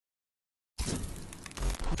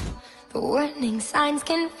The warning signs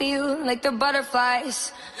can feel like the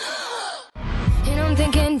butterflies. And I'm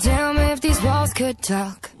thinking, damn, if these walls could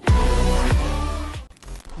talk.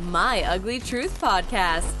 My Ugly Truth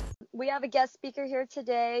Podcast. We have a guest speaker here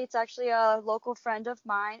today. It's actually a local friend of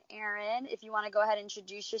mine, Aaron. If you want to go ahead and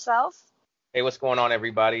introduce yourself. Hey, what's going on,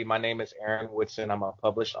 everybody? My name is Aaron Woodson. I'm a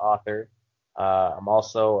published author. I'm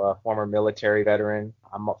also a former military veteran.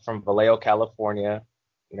 I'm from Vallejo, California.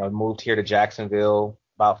 Moved here to Jacksonville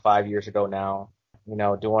about 5 years ago now.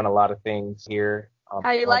 Doing a lot of things here. How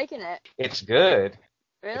are you liking it? It's good.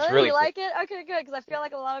 Really? It's really you like it? Okay, good. Because I feel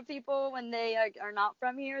like a lot of people, when they are not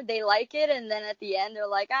from here, they like it. And then at the end, they're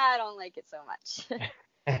like, I don't like it so much.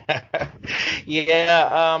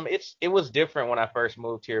 Yeah, it was different when I first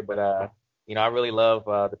moved here. But, I really love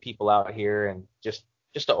the people out here and just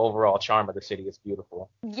the overall charm of the city is beautiful.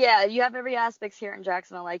 Yeah, you have every aspect here in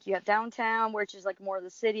Jacksonville. Like, you have downtown, which is like more of the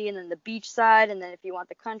city, and then the beach side. And then if you want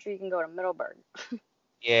the country, you can go to Middleburg.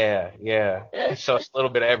 Yeah. So it's a little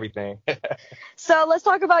bit of everything. So let's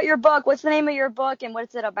talk about your book. What's the name of your book and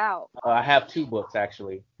what's it about? I have two books,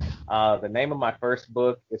 actually. The name of my first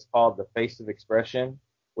book is called The Face of Expression,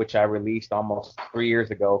 which I released almost 3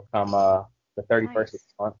 years ago come the 31st of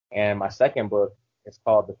this month. And my second book is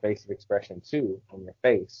called The Face of Expression 2, In Your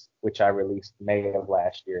Face, which I released May of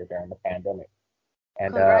last year during the pandemic.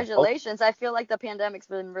 And congratulations. I feel like the pandemic's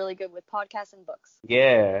been really good with podcasts and books.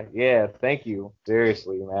 Yeah. Thank you.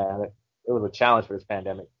 Seriously, man. It was a challenge for this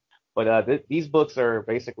pandemic. But these books are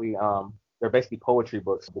basically they're basically poetry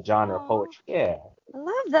books, the genre of poetry. Yeah. I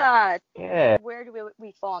love that. Yeah. Where do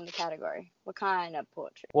we fall in the category? What kind of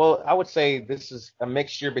poetry? Well, I would say this is a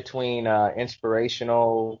mixture between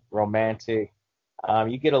inspirational, romantic.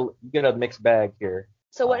 You get a mixed bag here.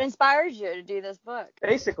 So what inspired you to do this book?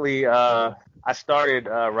 Basically, I started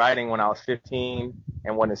writing when I was 15,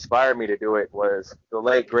 and what inspired me to do it was the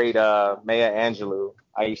late, great Maya Angelou.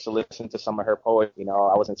 I used to listen to some of her poetry.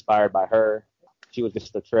 I was inspired by her. She was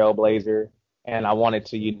just a trailblazer, and I wanted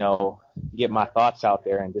to, get my thoughts out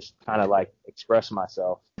there and just kind of like express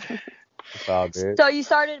myself. It's all good. So you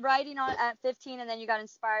started writing at 15, and then you got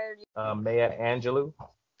inspired. Maya Angelou.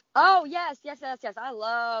 Oh, yes. I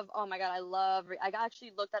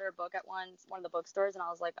actually looked at her book at one of the bookstores, and I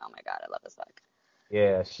was like, oh, my God, I love this book.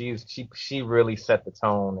 Yeah, she really set the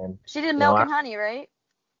tone. And she did Milk and Honey, right?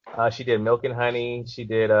 She did Milk and Honey. She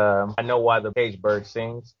did I Know Why the Caged Bird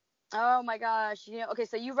Sings. Oh, my gosh. Okay,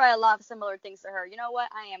 so you write a lot of similar things to her. You know what?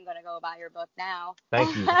 I am going to go buy your book now.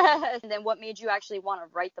 Thank you. And then what made you actually want to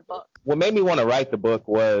write the book? What made me want to write the book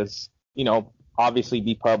was, obviously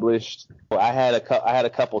be published. I had a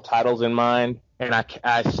couple titles in mind, and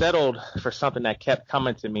I settled for something that kept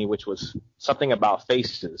coming to me, which was something about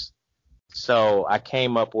faces. So I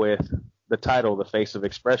came up with the title, The Face of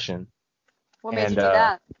Expression. What made you do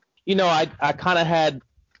that? I kind of had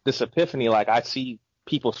this epiphany, like I see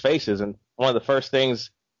people's faces, and one of the first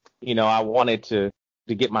things, I wanted to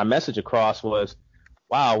get my message across was,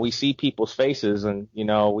 wow, we see people's faces, and,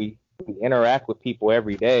 we interact with people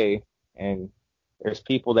every day, and there's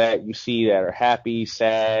people that you see that are happy,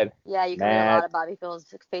 sad. Yeah, you can read a lot of Bobby Phil's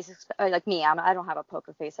faces. Like me, I don't have a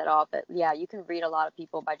poker face at all, but yeah, you can read a lot of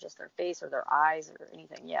people by just their face or their eyes or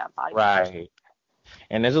anything. Yeah, body. Right.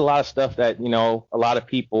 And there's a lot of stuff that, a lot of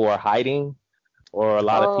people are hiding, or a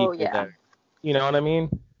lot of people that, you know what I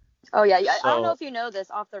mean? Oh, yeah. So, I don't know if you know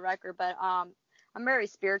this off the record, but I'm very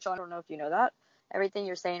spiritual. I don't know if you know that. Everything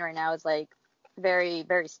you're saying right now is like very,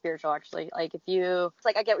 very spiritual, actually. Like it's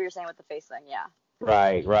like I get what you're saying with the face thing. Yeah.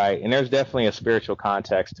 Right. And there's definitely a spiritual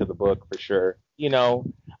context to the book for sure.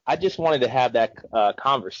 I just wanted to have that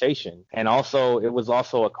conversation. And also, it was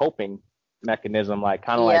also a coping mechanism, like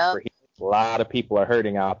kind of like for a lot of people are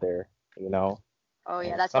hurting out there, Oh,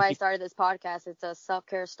 yeah. That's why I started this podcast. It's a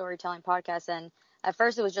self-care storytelling podcast. And at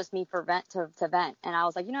first it was just me for vent to vent. And I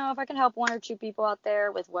was like, if I can help one or two people out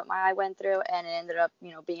there with what I went through, and it ended up,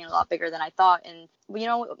 being a lot bigger than I thought. And,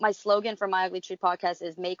 my slogan for My Ugly Truth podcast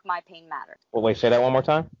is make my pain matter. Well, wait, say that one more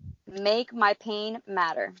time. Make my pain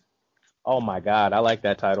matter. Oh, my God. I like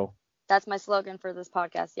that title. That's my slogan for this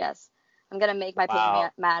podcast. Yes. I'm going to make my pain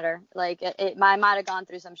matter. Like I might have gone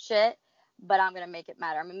through some shit, but I'm going to make it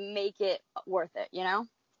matter. I'm going to make it worth it,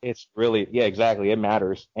 It's really, yeah, exactly. It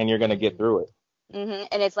matters, and you're going to get through it. Mm-hmm.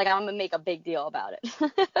 And it's like I'm going to make a big deal about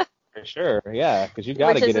it. For sure, yeah, because you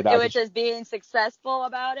got to get it out. Which is being successful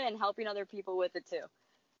about it and helping other people with it, too.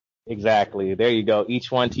 Exactly. There you go. Each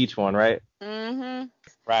one teach one, right? Mm-hmm.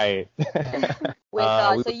 Right.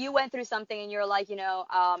 So you went through something and you're like, it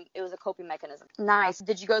was a coping mechanism. Nice.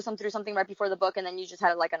 Did you go through something right before the book and then you just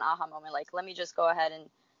had like an aha moment, like, let me just go ahead and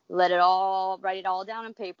write it all down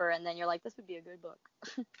on paper, and then you're like, this would be a good book?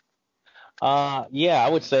 Yeah, I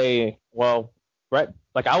would say, well, right,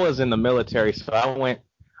 like I was in the military, so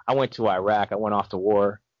I went to Iraq. I went off to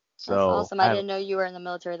war. That's So awesome. I didn't know you were in the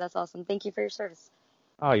military. That's awesome. Thank you for your service.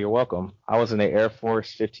 oh, you're welcome. I was in the Air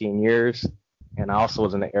Force 15 years, and I also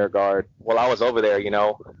was in the Air Guard. Well, I was over there,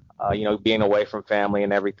 being away from family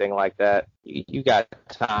and everything like that. You got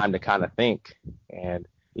time to kind of think, and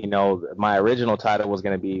my original title was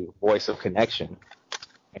going to be Voice of Connection,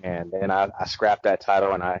 and then I scrapped that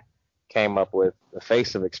title and I came up with the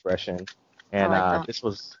Face of Expression, and this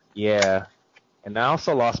was yeah. And I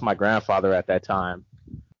also lost my grandfather at that time.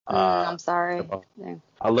 I'm sorry.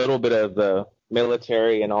 A little bit of the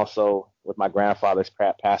military and also with my grandfather's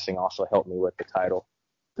passing also helped me with the title.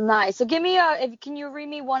 Nice. So give me can you read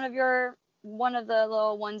me one of the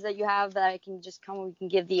little ones that you have that I can just we can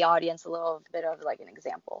give the audience a little bit of like an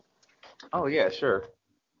example. Oh yeah, sure.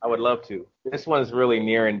 I would love to. This one's really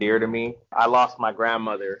near and dear to me. I lost my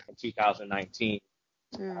grandmother in 2019.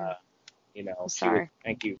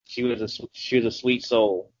 Thank you. She was a sweet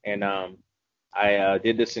soul, and I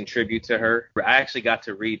did this in tribute to her. I actually got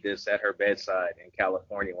to read this at her bedside in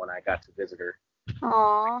California when I got to visit her.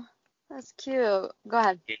 Aw, that's cute. Go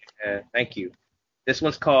ahead. Yeah, thank you. This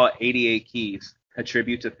one's called 88 Keys, a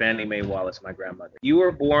tribute to Fannie Mae Wallace, my grandmother. You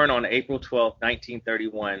were born on April 12,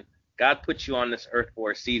 1931. God put you on this earth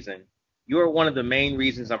for a season. You are one of the main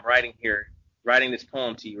reasons I'm writing this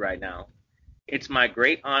poem to you right now. It's my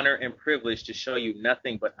great honor and privilege to show you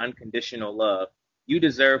nothing but unconditional love. You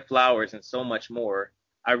deserve flowers and so much more.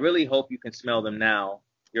 I really hope you can smell them now.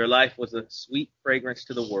 Your life was a sweet fragrance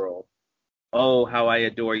to the world. Oh, how I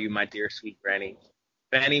adore you, my dear sweet granny.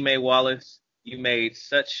 Fannie Mae Wallace, you made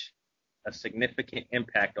such a significant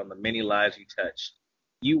impact on the many lives you touched.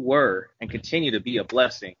 You were and continue to be a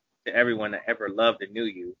blessing to everyone that ever loved and knew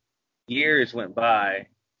you. Years went by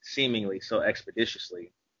seemingly so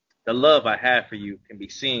expeditiously. The love I have for you can be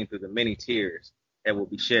seen through the many tears that will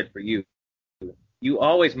be shed for you. You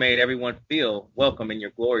always made everyone feel welcome in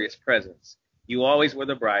your glorious presence. You always were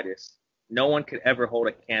the brightest. No one could ever hold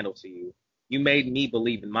a candle to you. You made me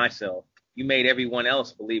believe in myself. You made everyone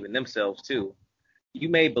else believe in themselves too. You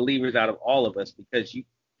made believers out of all of us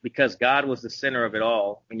because God was the center of it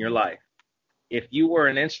all in your life. If you were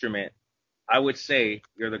an instrument, I would say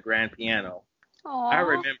you're the grand piano. Aww. I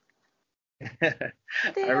remember.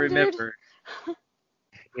 Damn, I remember.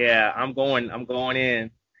 Yeah, I'm going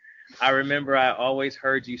in. I remember I always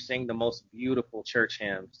heard you sing the most beautiful church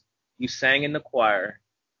hymns. You sang in the choir,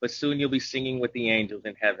 but soon you'll be singing with the angels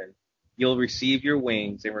in heaven. You'll receive your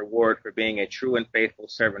wings in reward for being a true and faithful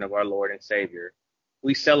servant of our Lord and Savior.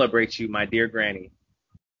 We celebrate you, my dear granny.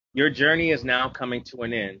 Your journey is now coming to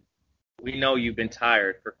an end. We know you've been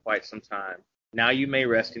tired for quite some time. Now you may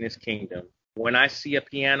rest in his kingdom. When I see a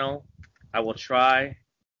piano, I will try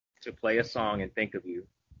to play a song and think of you.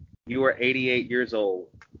 You are 88 years old.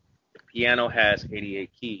 The piano has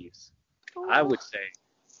 88 keys. Aww. I would say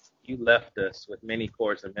you left us with many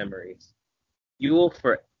chords and memories. You will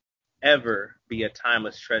forever be a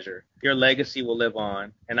timeless treasure. Your legacy will live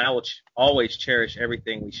on, and I will always cherish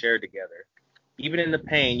everything we shared together. Even in the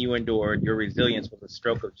pain you endured, your resilience was a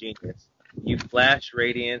stroke of genius. You flashed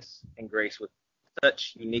radiance and grace with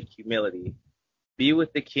such unique humility. Be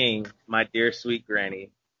with the king, my dear sweet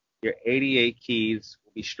granny. Your 88 keys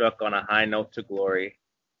will be struck on a high note to glory.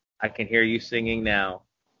 I can hear you singing now.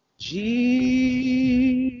 Jesus,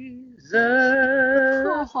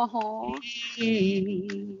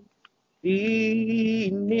 be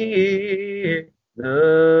near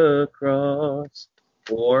the cross,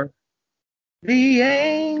 for the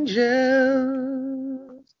angels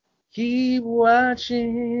keep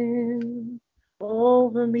watching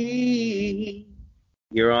over me.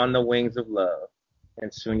 You're on the wings of love,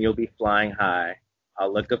 and soon you'll be flying high.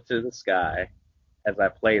 I'll look up to the sky as I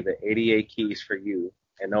play the 88 keys for you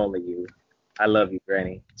and only you. I love you,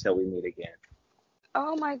 Granny, till we meet again.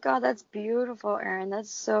 Oh my God, that's beautiful, Aaron.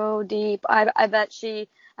 That's so deep. I bet I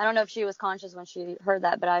don't know if she was conscious when she heard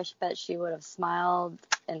that, but I bet she would have smiled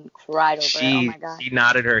and cried over it. Oh my God. She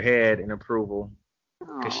nodded her head in approval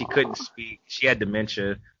because she couldn't speak. She had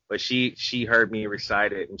dementia, but she heard me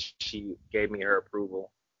recite it and she gave me her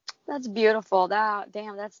approval. That's beautiful.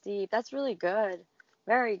 Damn, that's deep. That's really good.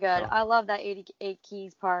 Very good. I love that 88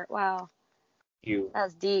 keys part. Wow. Thank you.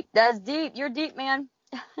 That's deep. That's deep. You're deep, man.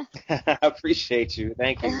 I appreciate you.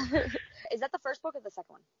 Thank you. Is that the first book or the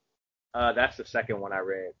second one? That's the second one I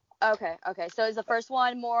read. Okay. So is the first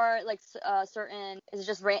one more like certain? Is it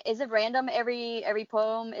just is it random every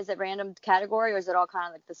poem? Is it random category or is it all kind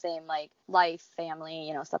of like the same, like life,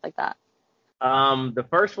 family, stuff like that? The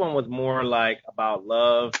first one was more like about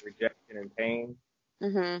love, rejection, and pain.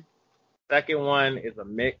 Mhm. second one is a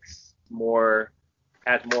mix,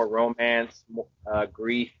 has more romance,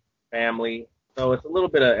 grief, family. So it's a little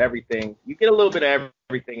bit of everything. You get a little bit of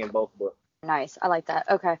everything in both books. Nice. I like that.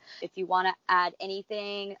 Okay. If you want to add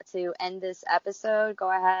anything to end this episode, go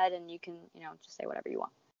ahead and you can, just say whatever you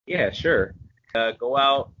want. Yeah, sure. Go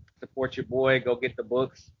out, support your boy, go get the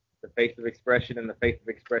books, The Face of Expression and The Face of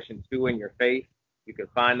Expression 2 in your face. You can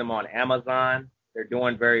find them on Amazon. They're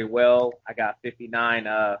doing very well. I got 59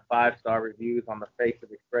 5-star reviews on The Face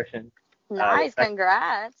of Expression. Nice.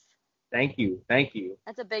 Congrats. Thank you.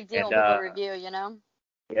 That's a big deal when people review,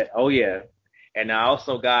 Yeah. Oh, yeah. And I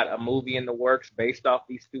also got a movie in the works based off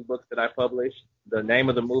these 2 books that I published. The name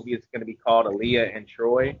of the movie is going to be called Aaliyah and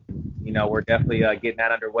Troy. We're definitely getting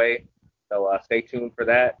that underway. So stay tuned for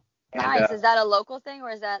that. Nice. Is that a local thing, or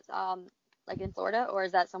is that like in Florida, or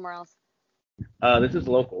is that somewhere else? This is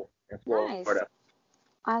local in Florida. Nice.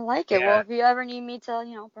 I like it. Yeah. Well, if you ever need me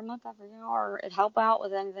to, promote that for you or help out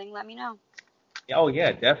with anything, let me know. Oh,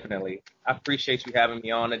 yeah, definitely. I appreciate you having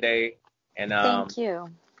me on today. And thank you.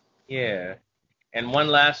 Yeah. And one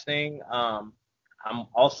last thing, I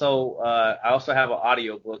also have an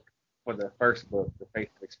audio book for the first book, The Face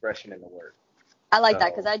of Expression in the Word. I like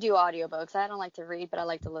that because I do audiobooks. I don't like to read, but I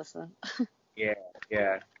like to listen. Yeah.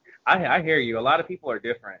 I hear you. A lot of people are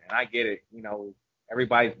different, and I get it.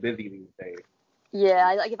 Everybody's busy these days.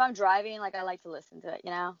 Yeah, like if I'm driving, I like to listen to it,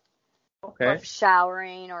 Okay. Or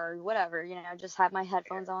showering or whatever, just have my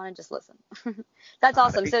headphones on and just listen. That's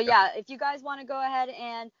awesome. So yeah, if you guys want to go ahead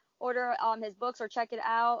and order his books or check it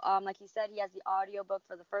out, like he said, he has the audio book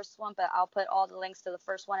for the first one, but I'll put all the links to the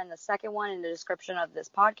first one and the second one in the description of this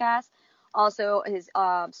podcast. Also his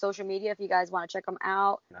social media if you guys want to check him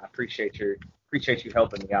out. I appreciate you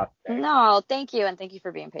helping me out today. No, thank you, and thank you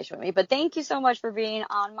for being patient with me. But thank you so much for being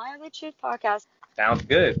on My Ugly Truth podcast. Sounds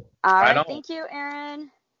good. All right, thank you,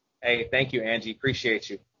 Aaron. Hey, thank you, Angie. Appreciate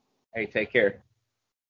you. Hey, take care.